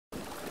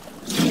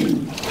Hey,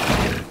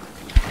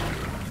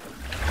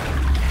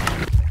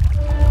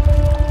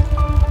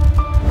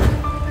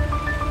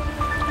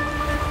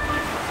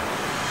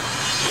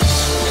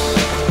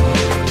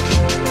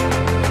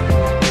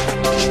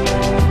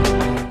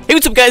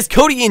 what's up guys,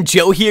 Cody and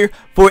Joe here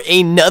for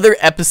another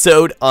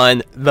episode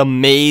on the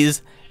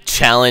Maze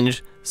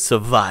Challenge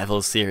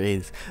Survival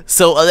Series.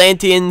 So,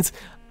 Atlanteans,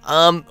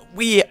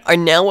 we are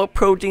now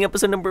approaching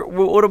episode number,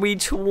 what are we,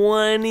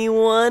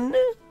 21?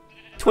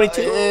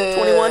 22?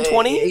 21?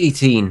 20?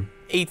 18.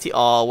 18,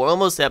 oh, we're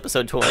almost to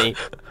episode 20.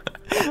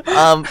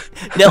 Now,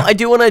 I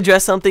do want to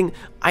address something.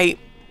 I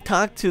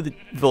talked to the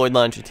Void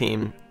Launcher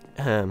team,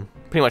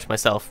 pretty much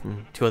myself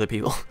and two other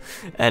people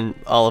and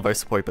all of our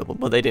support people,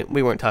 but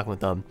we weren't talking with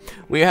them.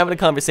 We were having a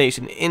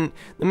conversation in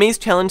the Maze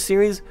Challenge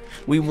series.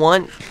 We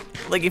want,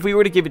 like, if we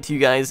were to give it to you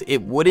guys,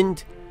 it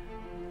wouldn't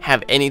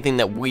have anything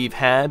that we've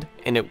had,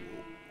 and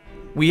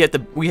we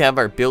have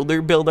our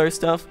builder build our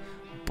stuff,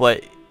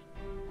 but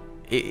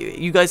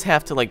you guys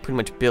have to, like, pretty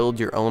much build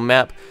your own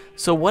map.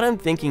 So what I'm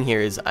thinking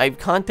here is I've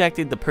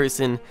contacted the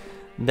person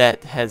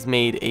that has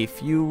made a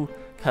few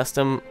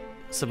custom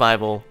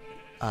survival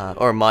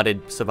or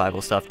modded survival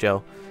stuff,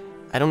 Joe.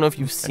 I don't know if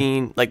you've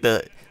seen, like,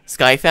 the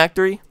Sky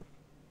Factory.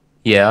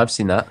 Yeah, I've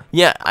seen that.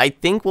 Yeah, I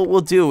think what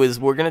we'll do is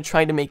we're going to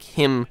try to make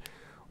him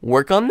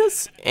work on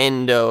this,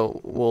 and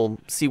we'll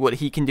see what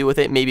he can do with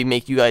it. Maybe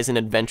make you guys an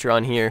adventure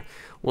on here.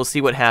 We'll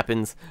see what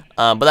happens.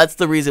 But that's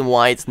the reason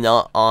why it's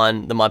not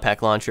on the mod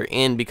pack launcher,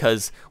 and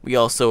because we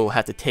also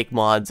have to take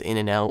mods in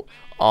and out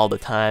all the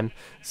time.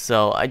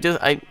 So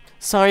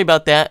sorry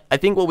about that. I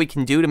think what we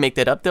can do to make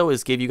that up, though,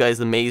 is give you guys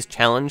the Maze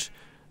Challenge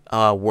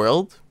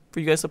world for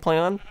you guys to play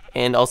on,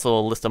 and also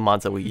a list of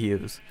mods that we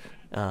use.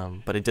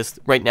 But it just,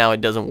 right now,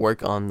 it doesn't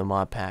work on the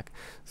mod pack.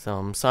 So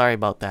I'm sorry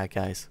about that,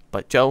 guys.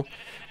 But Joe,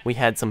 we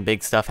had some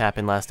big stuff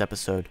happen last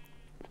episode.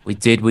 We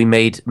did. We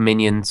made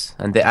minions,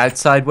 and they're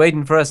outside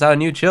waiting for us, our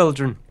new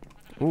children.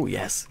 Ooh,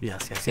 yes.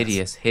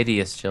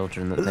 Hideous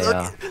children that they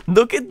are.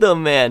 Look at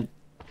them, man.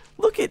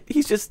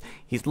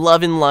 He's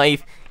loving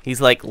life. He's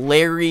like,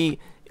 Larry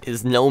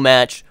is no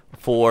match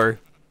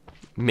for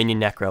Minion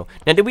Necro.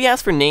 Now, did we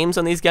ask for names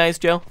on these guys,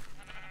 Joe?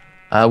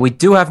 We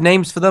do have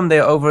names for them.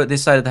 They're over at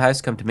this side of the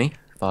house. Come to me.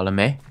 Follow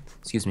me.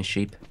 Excuse me,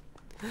 sheep.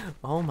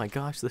 Oh my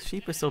gosh, the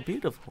sheep are so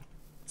beautiful.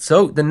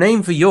 So, the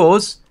name for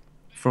yours,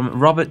 from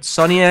Robert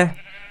Sonnier,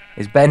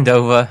 is Bend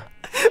Over.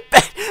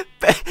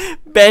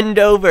 Bend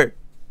Over.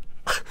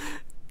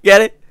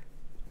 Get it?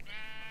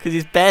 Because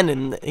he's Ben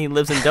and he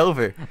lives in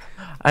Dover.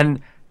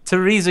 And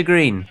Teresa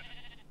Green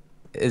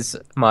is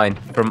mine,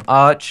 from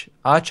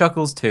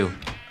Archuckles 2.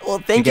 Well,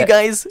 thank you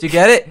guys. Do you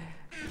get it?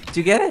 Do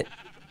you get it?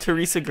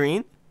 Teresa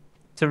Green?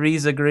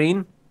 Teresa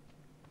Green?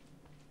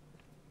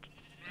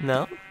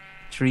 No.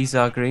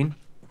 Teresa Green?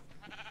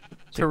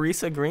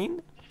 Teresa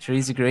Green?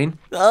 Teresa Green?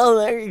 Oh,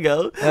 there you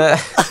go.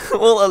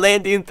 Well,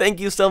 Atlantean, thank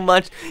you so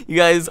much. You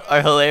guys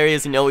are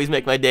hilarious and you always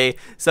make my day.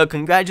 So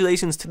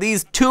congratulations to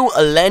these two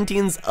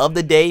Atlanteans of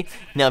the day.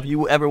 Now, if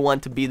you ever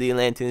want to be the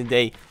Atlantean of the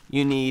day,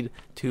 you need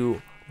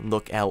to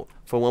look out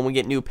for when we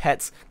get new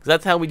pets, because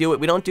that's how we do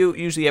it. We don't do it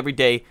usually every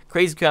day.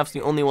 CrazyCraft's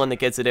the only one that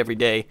gets it every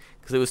day,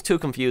 because it was too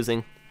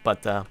confusing.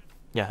 But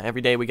yeah,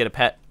 every day we get a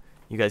pet.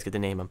 You guys get to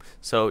name them.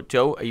 So,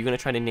 Joe, are you going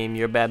to try to name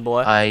your bad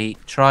boy? I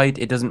tried.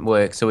 It doesn't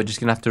work, so we're just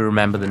going to have to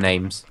remember the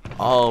names.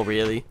 Oh,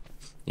 really?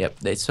 Yep.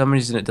 For some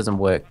reason it doesn't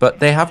work, but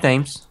they have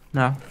names.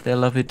 No, they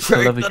love it.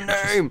 Take the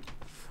name!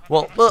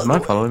 Well, am I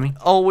following me?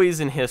 Always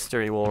in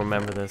history we'll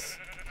remember this.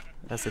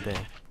 That's the day.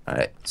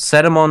 Alright,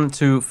 set them on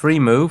to free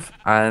move,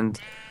 and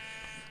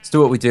let's do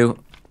what we do,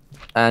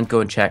 and go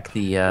and check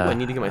the... Ooh, I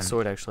need to get my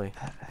sword, actually.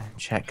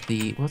 Check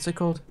the... What's it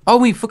called? Oh,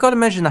 we forgot to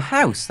mention the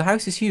house. The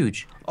house is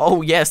huge.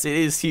 Oh, yes, it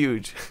is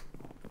huge.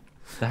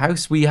 The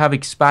house we have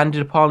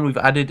expanded upon. We've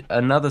added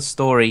another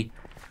story,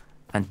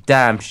 and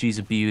damn, she's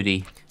a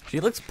beauty. She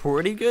looks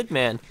pretty good,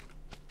 man.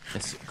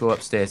 Let's go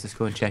upstairs. Let's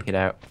go and check it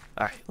out.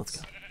 Alright,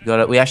 let's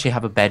go. We actually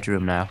have a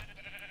bedroom now.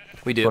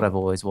 We do. That's what I've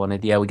always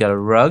wanted. Yeah, we got a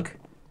rug.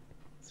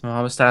 Some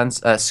hammer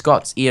stands.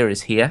 Scott's ear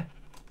is here.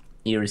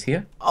 Ear is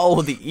here.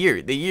 Oh, the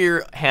ear. The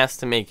ear has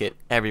to make it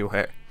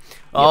everywhere.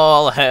 Yep.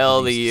 All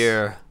hail the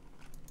ear.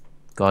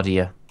 God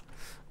ear.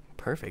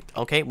 Perfect.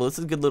 Okay, well, this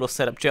is a good little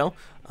setup, Joe.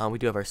 We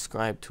do have our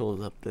scribe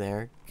tools up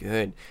there.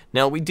 Good.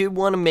 Now, we do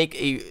want to make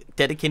a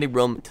dedicated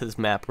room to this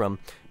map room.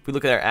 If we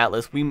look at our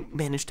atlas, we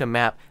managed to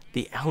map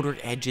the outer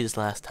edges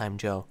last time,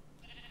 Joe.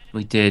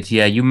 We did.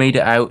 Yeah, you made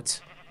it out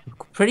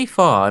pretty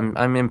far.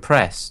 I'm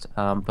impressed.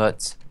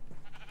 But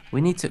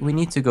we need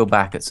to go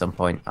back at some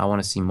point. I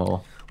want to see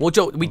more. Well,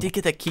 Joe, we did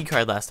get that key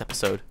card last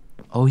episode.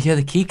 Oh yeah,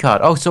 the key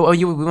card. Oh, so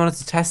we wanted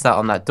to test that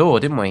on that door,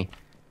 didn't we?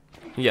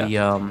 Yeah.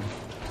 The,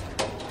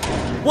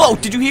 Whoa!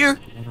 Did you hear?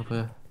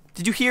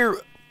 Did you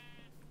hear?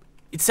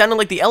 It sounded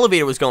like the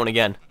elevator was going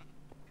again.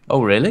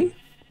 Oh really?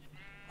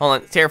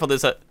 Hold on, careful.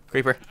 There's a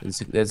creeper.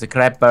 There's a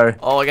creeper.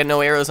 Oh, I got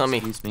no arrows on me.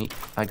 Excuse me.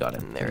 I got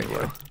him. There we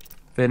go.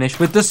 Finish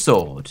with the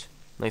sword.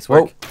 Nice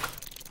work. Whoa.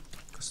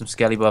 Got some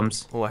skelly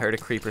bums. Oh, I heard a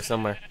creeper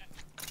somewhere.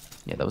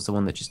 Yeah, that was the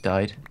one that just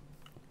died.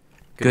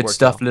 Good Good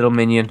stuff, though. little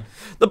minion.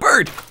 The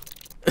bird!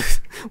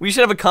 We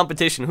should have a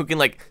competition. Who can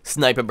like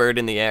snipe a bird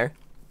in the air?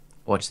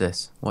 Watch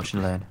this. Watch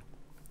and learn.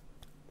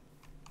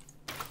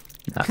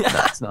 No,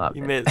 that's not.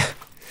 You missed.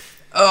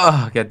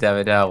 Oh, god damn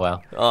it. Oh,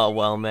 well. Oh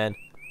well, man.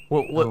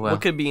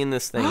 What could be in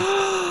this thing?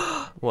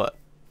 What?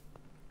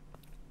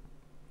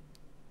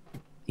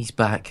 He's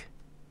back.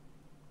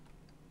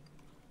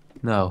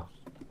 No.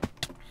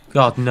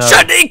 God, no.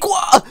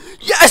 Shaniqua!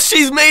 Yes,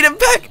 she's made it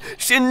back!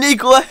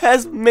 Shaniqua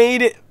has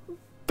made it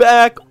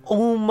back!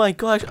 Oh my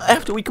gosh,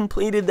 after we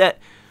completed that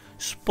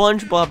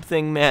SpongeBob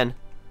thing, man.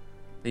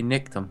 They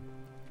nicked him.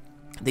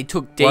 They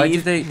took Why Dave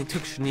did they- and they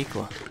took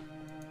Shaniqua.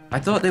 I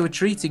thought they were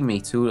treating me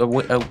to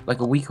like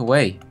a week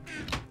away.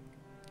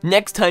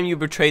 Next time you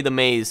betray the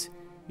maze,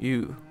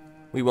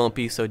 we won't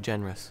be so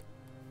generous.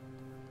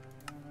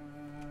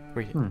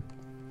 Read it.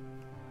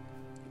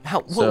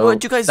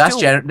 What'd you guys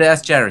do?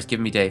 That's generous. Give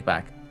me Dave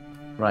back.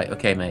 Right,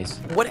 okay, Maze.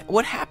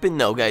 What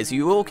happened though, guys? Are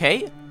you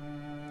okay?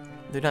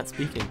 They're not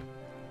speaking.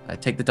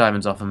 Take the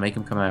diamonds off and make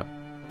him come out.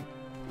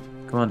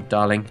 Come on,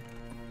 darling.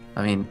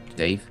 I mean,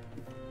 Dave.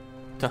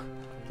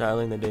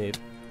 Darling the Dave.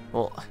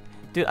 Well,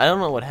 dude, I don't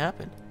know what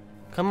happened.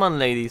 Come on,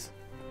 ladies.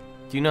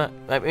 Do you not?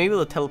 Maybe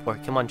they'll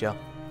teleport. Come on, Joe.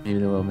 Maybe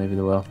they will. Maybe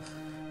they will.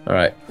 All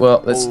right.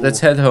 Well, let's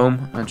head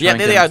home and try. Yeah,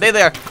 and there they are. There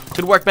they are.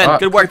 Good work, man.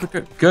 Good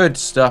work. Good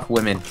stuff,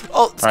 women.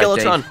 Oh,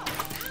 Skeletron.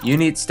 Right, you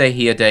need to stay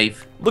here,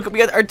 Dave. Look, we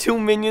got our 2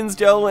 minions,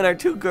 Joe, and our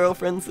 2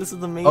 girlfriends. This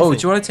is amazing. Oh, do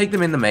you want to take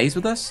them in the maze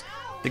with us?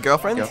 The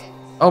girlfriends? Go.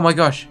 Oh my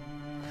gosh.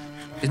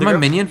 Is my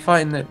minion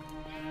fighting the...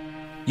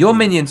 Your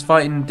minion's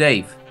fighting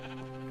Dave.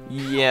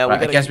 Yeah,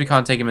 right, I guess we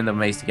can't take him in the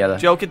maze together.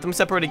 Joe, get them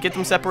separated. Get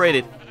them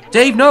separated.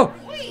 Dave, no!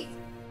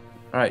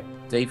 Alright,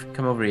 Dave,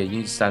 come over here. You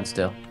need to stand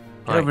still.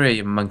 Get over here,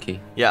 you monkey.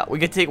 Yeah, we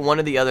could take one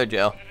or the other,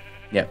 Joe.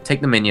 Yeah, take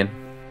the minion.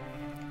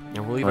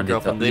 Yeah, we'll leave our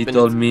girlfriend.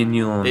 Little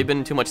minion. They've been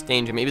in too much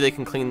danger. Maybe they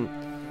can clean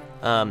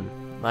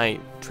my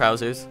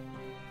trousers.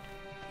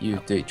 You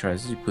dirty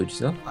trousers, you put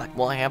yourself.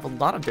 Well, I have a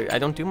lot of dirt. I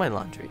don't do my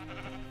laundry.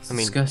 It's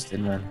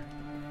disgusting, man.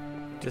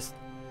 Just...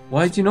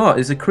 Why do you not?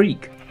 There's a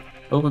creek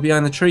over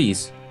behind the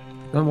trees.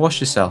 Go and wash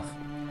yourself.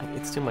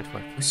 It's too much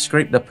work.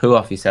 Scrape the poo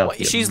off yourself.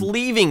 She's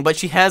leaving, but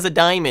she has a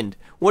diamond.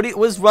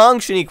 What's wrong,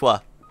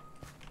 Shaniqua?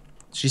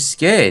 She's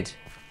scared.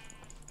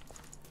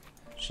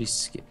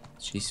 She's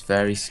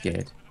very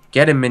scared.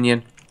 Get him,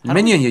 minion.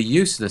 Minion, you're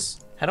useless.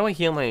 How do I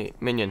heal my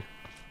minion?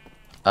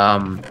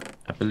 I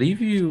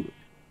believe you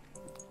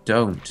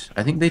don't.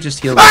 I think they just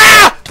heal.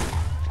 Ah!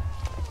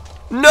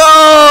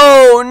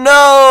 No!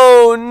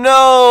 No!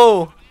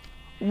 No!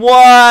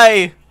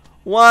 Why?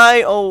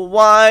 Why? Oh,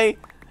 why?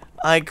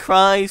 I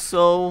cry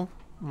so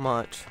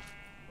much.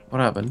 What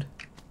happened?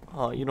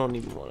 Oh, you don't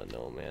even want to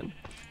know, man.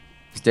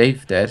 Is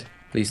Dave dead?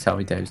 Please tell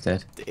me Dave's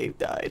dead. Dave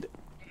died.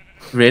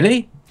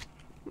 Really?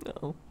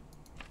 No.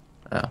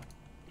 Oh.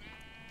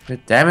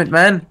 God damn it,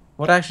 man.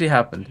 What actually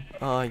happened?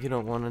 Oh, you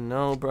don't want to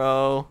know,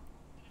 bro.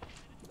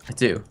 I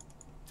do.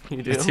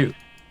 You do? I do.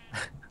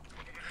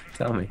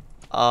 Tell me.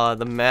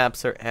 The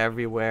maps are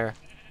everywhere.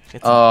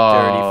 It's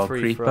a dirty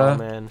free-for-all,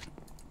 creeper. man.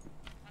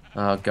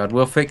 Oh god,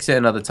 we'll fix it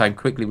another time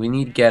quickly. We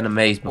need to get in a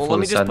maze before Well, let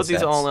me the just sun put these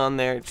sets. all on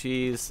there.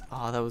 Jeez.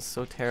 Oh, that was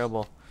so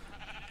terrible.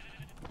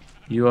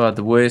 You are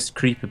the worst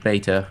creeper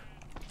baiter.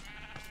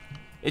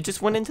 It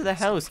just went into the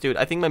house, dude.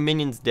 I think my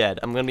minion's dead.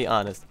 I'm gonna be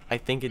honest. I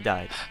think it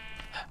died.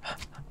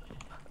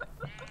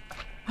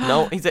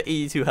 No, he's at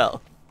 82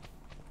 health.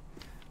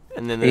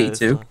 And then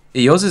 82?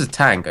 Yours is a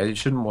tank. I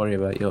shouldn't worry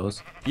about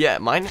yours. Yeah,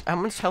 mine. How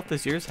much health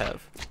does yours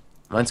have?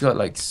 Mine's got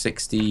like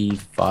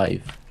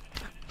 65.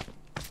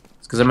 It's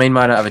because I made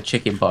mine out of a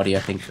chicken body. I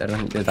don't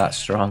think they're that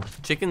strong.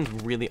 Chickens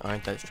really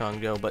aren't that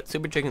strong, Joe, but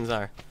super chickens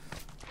are.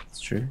 It's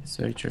true. It's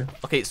very true.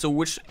 Okay, so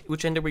which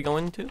end are we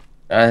going to?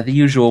 The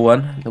usual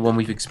one. The one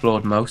we've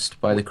explored most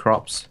by the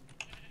crops.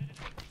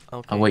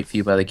 Okay. I'll wait for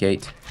you by the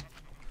gate.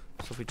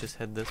 So if we just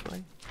head this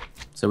way?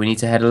 So we need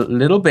to head a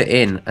little bit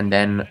in and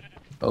then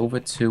over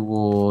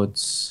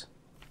towards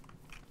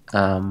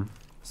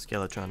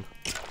Skeletron.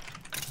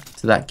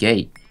 to that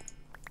gate.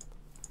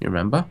 You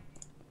remember?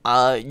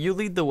 You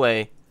lead the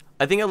way.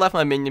 I think I left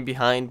my minion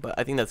behind, but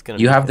I think that's gonna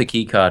You be have good. the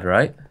key card,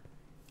 right?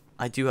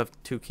 I do have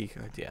 2 key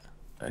cards, yeah.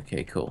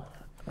 Okay, cool.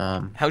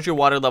 How's your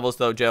water levels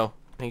though, Joe?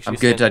 Make sure I'm you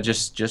good. stand- I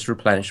just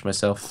replenished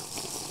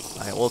myself.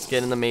 Alright, well, let's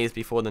get in the maze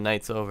before the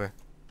night's over.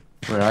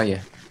 Where are you?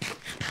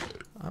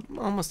 I'm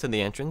almost to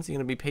the entrance. You're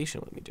gonna be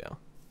patient with me, Joe.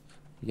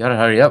 You gotta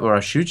hurry up or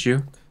I'll shoot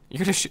you.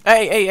 You're gonna shoot.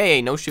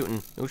 Hey, no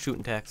shooting. No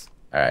shooting, Tex.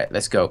 Alright,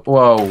 let's go.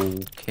 Whoa,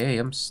 okay,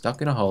 I'm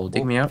stuck in a hole.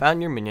 Dig me out.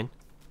 Found your minion.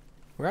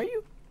 Where are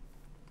you?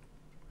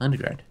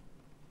 Underground.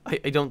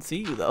 I don't see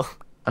you, though.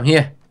 I'm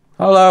here.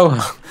 Hello.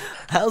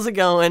 How's it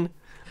going?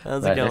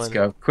 How's it Right, going? let's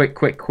go.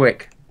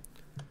 Quick.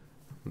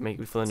 Make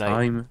me for the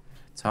night.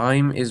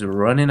 Time is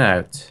running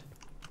out.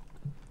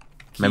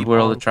 Remember where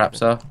all the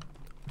traps are?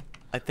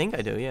 I think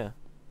I do, yeah.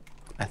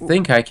 I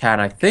think I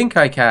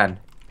can.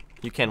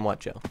 You can what,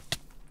 Joe?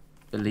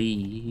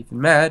 Believe in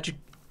magic.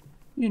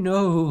 You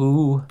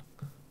know.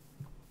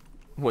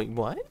 Wait,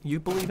 what? You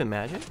believe in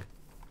magic?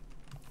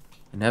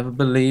 I never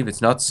believe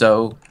it's not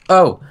so.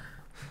 Oh,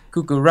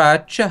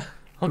 cucaracha.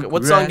 Okay,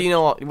 what song do you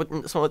know?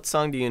 What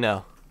song do you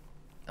know?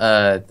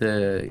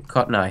 The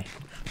Cotton Eye.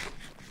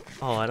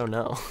 Oh, I don't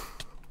know.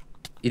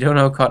 You don't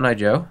know Cotton Eye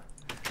Joe?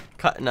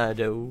 Cotton Eye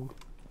Joe.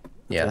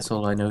 Yeah, that's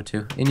all I know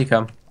too. In you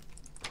come.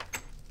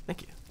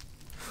 Thank you.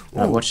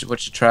 Right, watch your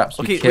traps.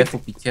 Okay, be careful.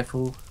 Be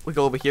careful. We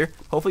go over here.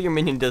 Hopefully your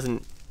minion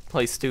doesn't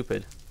play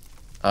stupid.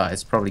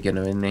 It's probably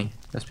gonna win me.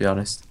 Let's be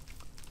honest.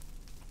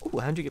 Ooh,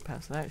 how'd you get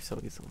past that so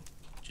easily?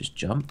 Just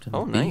jumped.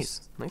 Oh,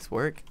 nice. Nice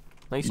work.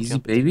 Nice Easy,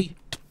 jump. baby.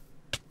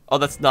 Oh,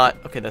 that's not...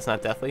 Okay, that's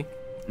not deathly.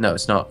 No,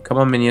 it's not. Come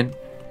on, minion.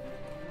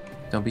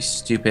 Don't be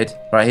stupid.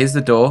 Right, here's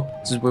the door.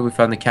 This is where we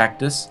found the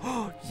cactus.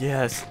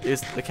 Yes,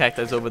 is the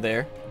cactus over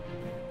there.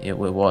 Yeah,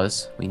 well, it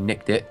was. We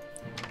nicked it.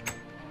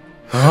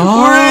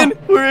 We're in!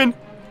 We're in!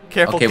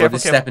 Careful, okay, careful, well, the careful.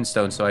 stepping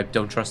stone, so I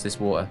don't trust this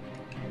water.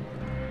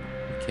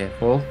 Be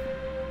careful.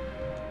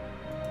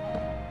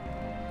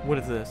 What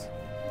is this?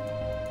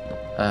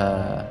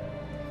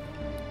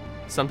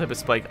 Some type of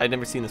spike. I've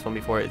never seen this one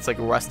before. It's like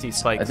a rusty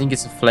spike. I think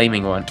it's a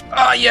flaming one.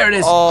 Ah, yeah, it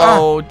is.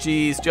 Oh,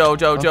 jeez. Joe.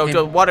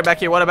 Okay. Water back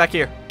here, water back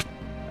here.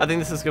 I think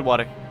this is good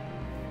water.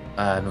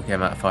 Okay,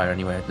 I'm out of fire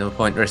anyway. No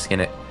point risking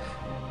it.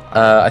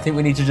 I think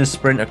we need to just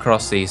sprint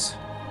across these.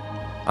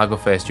 I'll go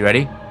first. You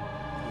ready?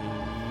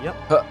 Yep.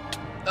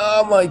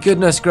 Oh my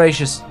goodness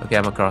gracious. Okay,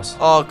 I'm across.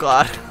 Oh,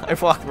 God. I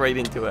walked right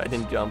into it. I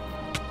didn't jump.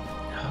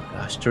 Oh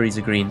gosh,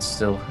 Teresa Green's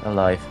still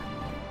alive.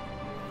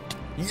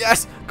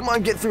 Yes! Come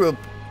on, get through.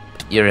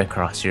 You're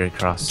across, you're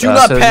across. Do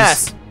not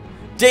pass!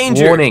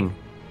 Danger! Warning.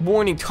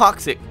 Warning,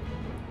 toxic.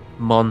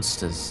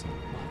 Monsters.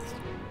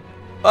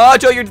 Oh,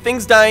 Joe, your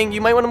thing's dying. You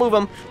might want to move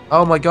them.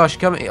 Oh my gosh,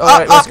 come here.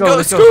 Alright, let's go,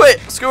 let's go. Screw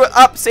it! Screw it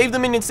up! Save the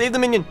minion, save the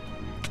minion.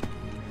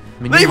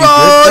 Minion, Leroy!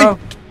 you good, bro?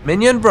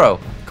 Minion, bro.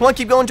 Come on,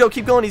 keep going, Joe,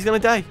 keep going. He's gonna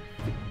die.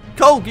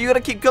 Cole, you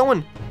gotta keep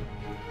going.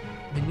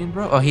 Minion,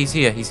 bro? Oh, he's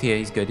here, he's here.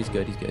 He's good, he's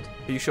good, he's good.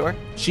 Are you sure?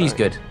 She's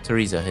good.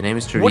 Teresa. Her name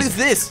is Teresa. What is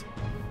this?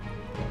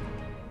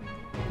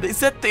 Is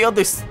that the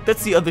other?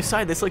 That's the other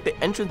side. That's like the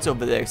entrance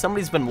over there.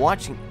 Somebody's been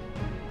watching.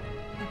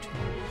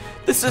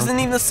 This isn't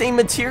even the same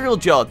material,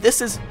 Joe. This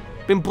has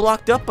been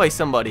blocked up by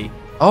somebody.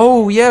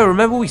 Oh, yeah,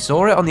 remember we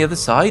saw it on the other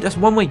side? That's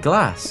one-way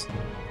glass.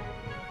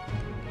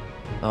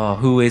 Oh,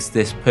 who is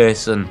this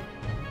person?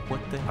 What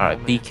the hell?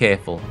 Alright, be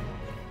careful.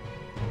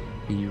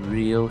 Be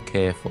real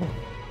careful.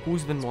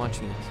 Who's been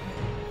watching this?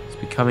 It's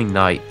becoming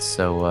night,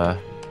 so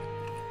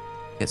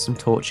get some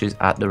torches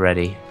at the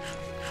ready.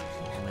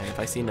 Oh, man, if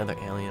I see another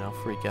alien, I'll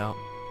freak out.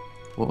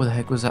 What the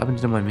heck was happening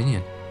to my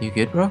minion? You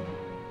good, bro?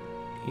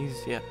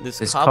 Yeah, There's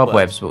there's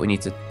cobwebs, but we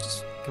need to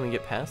just... Can we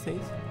get past these?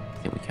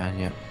 I think we can,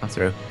 yeah. I'm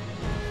through.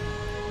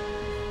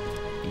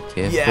 Be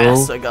careful.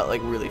 Yes, I got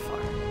like really far.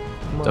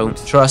 Come on,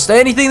 Don't trust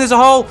anything, there's a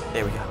hole!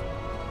 There we go.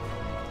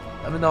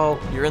 I'm in the hole.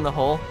 You're in the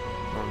hole?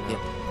 Oh, no. Yep.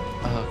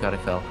 Oh god, I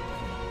fell.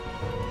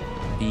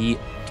 Be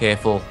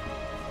careful.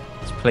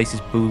 This place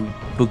is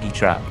boogie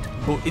trapped.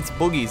 It's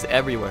boogies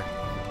everywhere.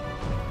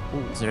 Ooh,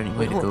 is there any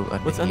way to go under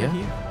What's here? under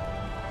here?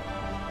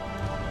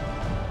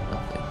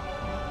 Nothing.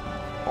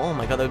 Oh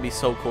my god, that would be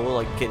so cool,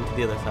 like getting to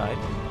the other side.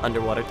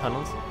 Underwater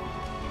tunnels.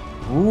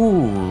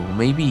 Ooh,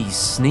 maybe he's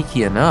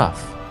sneaky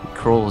enough. He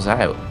crawls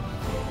out.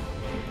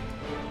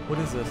 What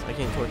is this? I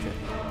can't torch it.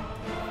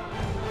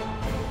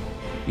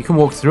 You can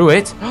walk through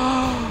it.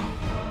 I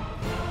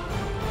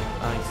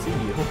see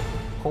you.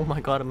 Oh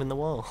my god, I'm in the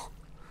wall.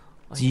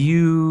 Do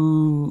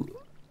you...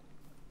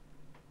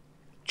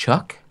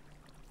 Chuck?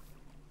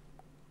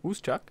 Who's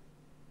Chuck?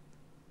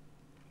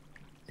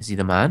 Is he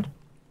the man?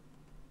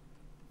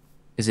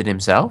 Is it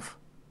himself?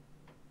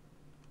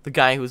 The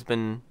guy who's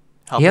been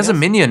helping He has a us?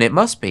 minion, it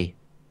must be.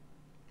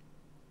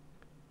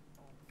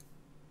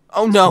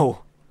 Oh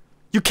no!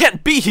 You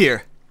can't be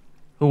here!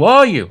 Who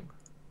are you?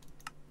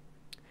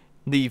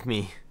 Leave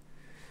me.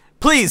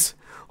 Please!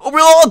 Or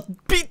we'll all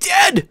be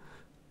dead!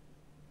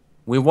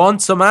 We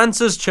want some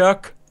answers,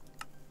 Chuck.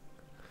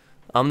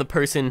 I'm the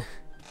person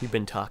you've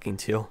been talking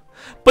to.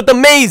 But the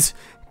maze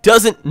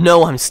doesn't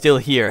know I'm still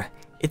here.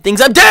 It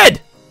thinks I'm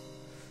dead!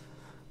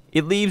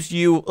 It leaves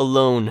you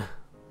alone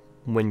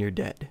when you're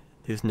dead.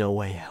 There's no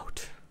way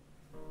out.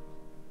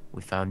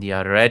 We found the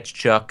outer edge,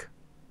 Chuck.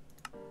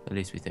 At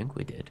least we think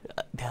we did.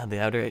 Yeah, the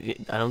outer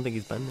edge. I don't think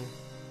he's been there.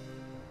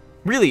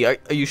 Really? Are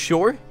you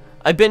sure?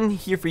 I've been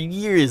here for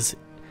years,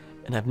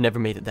 and I've never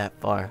made it that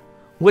far.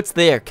 What's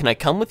there? Can I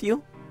come with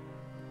you?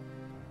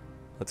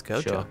 Let's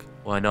go, Sure. Chuck.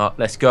 Why not?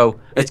 Let's go.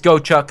 Let's go,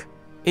 Chuck.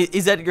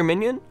 Is that your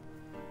minion?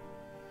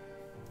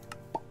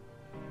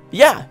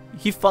 Yeah,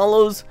 he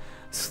follows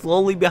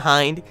slowly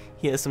behind.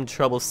 He has some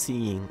trouble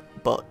seeing,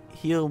 but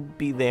he'll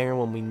be there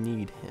when we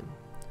need him.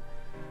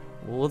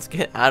 Well, let's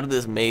get out of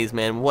this maze,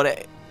 man.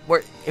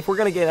 If we're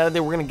gonna get out of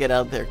there, we're gonna get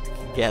out there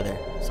together.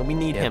 So we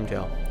need him,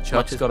 Joe.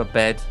 Chuck's got a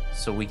bed,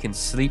 so we can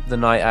sleep the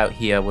night out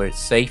here where it's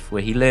safe,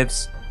 where he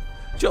lives.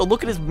 Joe,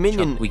 look at his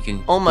minion.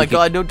 Chuck, oh my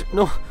god,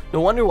 no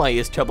wonder why he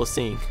has trouble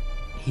seeing.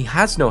 He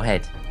has no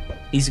head.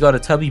 He's got a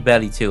tubby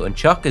belly too, and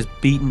Chuck is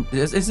beaten.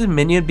 Is his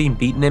minion been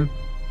beating him?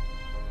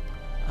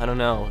 I don't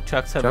know.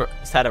 Chuck's had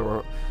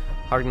a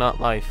hard knock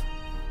life.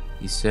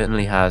 He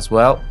certainly has.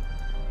 Well,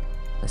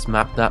 let's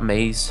map that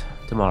maze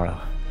tomorrow.